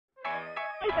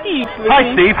Steve.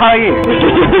 Hi Steve, how are you?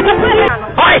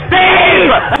 Hi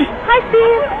Steve! Hi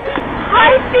Steve.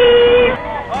 Hi Steve.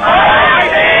 Hi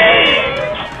Steve!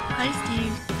 Hi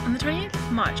Steve. On the 20th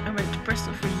of March, I went to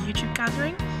Bristol for a YouTube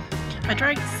gathering. I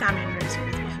dragged Sammy and Rosie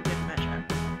with me for good measure.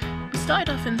 We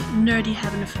started off in nerdy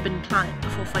heaven of Forbidden Planet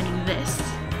before finding this.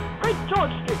 Great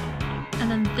George Street. And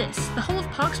then this. The whole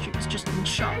of Park Street was just in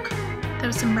shock. There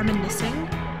was some reminiscing.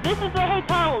 This is the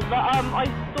hotel that I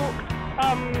stalked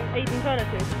Aidan Turner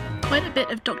to. Quite a bit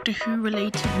of Doctor Who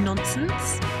related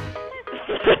nonsense.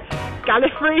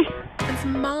 Gallifrey. And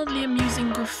some mildly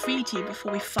amusing graffiti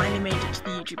before we finally made it to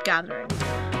the YouTube gathering. Oh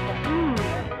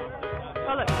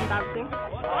look, she's dancing.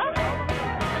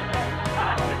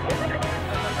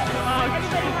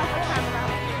 Everybody has a camera.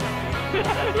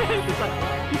 She's like,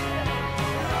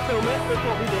 film it, that's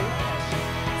what we do.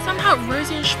 Somehow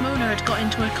Rosie and Shmona had got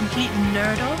into a complete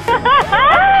nerd-off.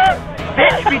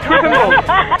 Bitch, be tripping balls!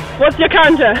 What's your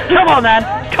counter? Come on then,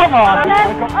 come on!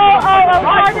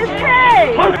 Oh, this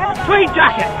cake! Sweet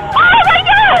jacket! Oh my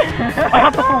god! I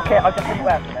have the full kit, I just didn't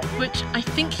wear it. Which I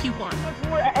think he won.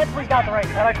 We're at every gathering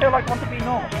and I feel like I want to be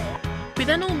normal. We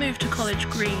then all moved to College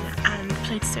Green and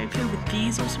played Sopia with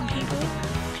these awesome people.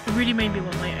 It really made me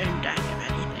want my own deck,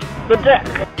 if anything. The deck!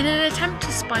 In an attempt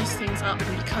to spice things up,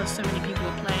 and because so many people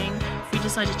were playing, we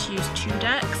decided to use 2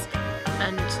 decks,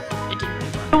 and it didn't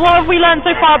really work. What have we learned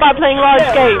so far about playing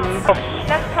large games?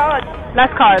 Less cards.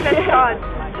 Less cards. Less cards.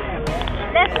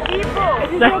 Less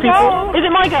people. Less people. Is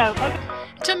it my go?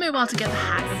 It took me a while to get the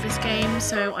hang of this game,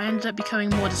 so I ended up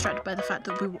becoming more distracted by the fact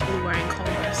that we were all wearing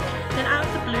collars. Then out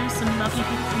of the blue, some lovely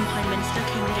people from Prime Minister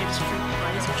came and gave us free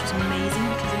pies, which was amazing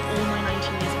because in all my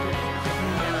 19 years of living,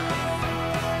 I've never had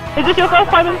one. Is this your first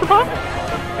Prime Minister pie?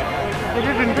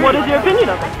 What is your opinion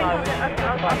of it?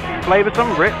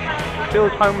 Flavoursome, rich,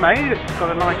 feels homemade, it's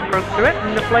got a nice crunch to it,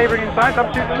 and the flavouring inside is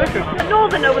absolutely delicious. A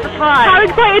northerner with a pie. How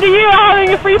excited are you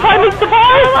having a free Prime Minister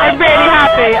pie? I'm really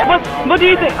happy. What do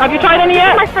you think? Have you tried any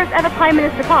yet? My first ever Prime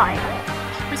Minister pie.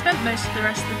 We spent most of the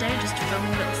rest of the day just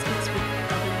filming little skits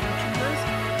with other YouTubers.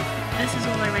 This is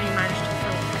all I really managed to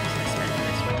film because I spent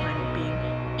most of the time being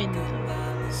in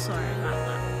them. Sorry about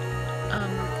that.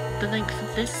 The link for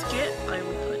this skit I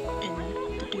will put in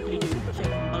the doobly-doo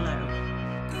thing below.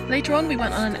 Later on we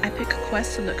went on an epic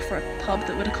quest to look for a pub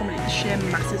that would accommodate the sheer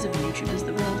masses of YouTubers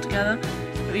that were all together.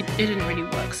 But it didn't really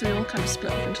work, so we all kind of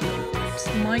split up into little groups.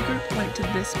 My group went to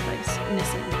this place,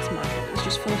 Nissan Mix Market. It was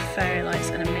just full of fairy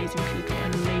lights and amazing people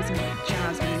and amazing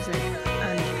jazz music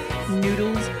and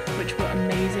noodles, which were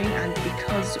amazing, and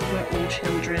because we're all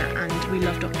children and we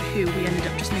love Doctor Who, we ended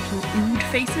up just making ood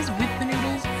faces with the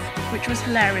noodles, which was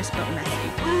hilarious but messy.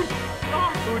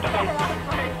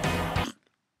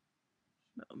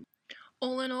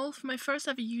 All in all, for my first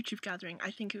ever YouTube gathering,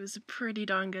 I think it was a pretty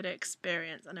darn good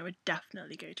experience and I would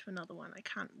definitely go to another one. I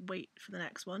can't wait for the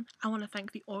next one. I want to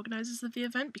thank the organisers of the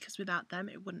event because without them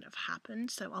it wouldn't have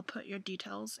happened, so I'll put your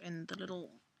details in the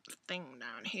little thing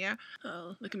down here.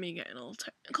 Oh, look at me getting all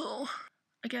technical.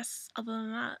 I guess other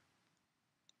than that,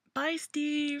 bye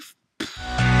Steve!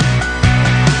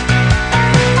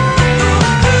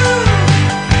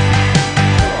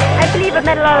 I believe I've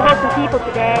met a lot of awesome people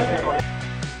today.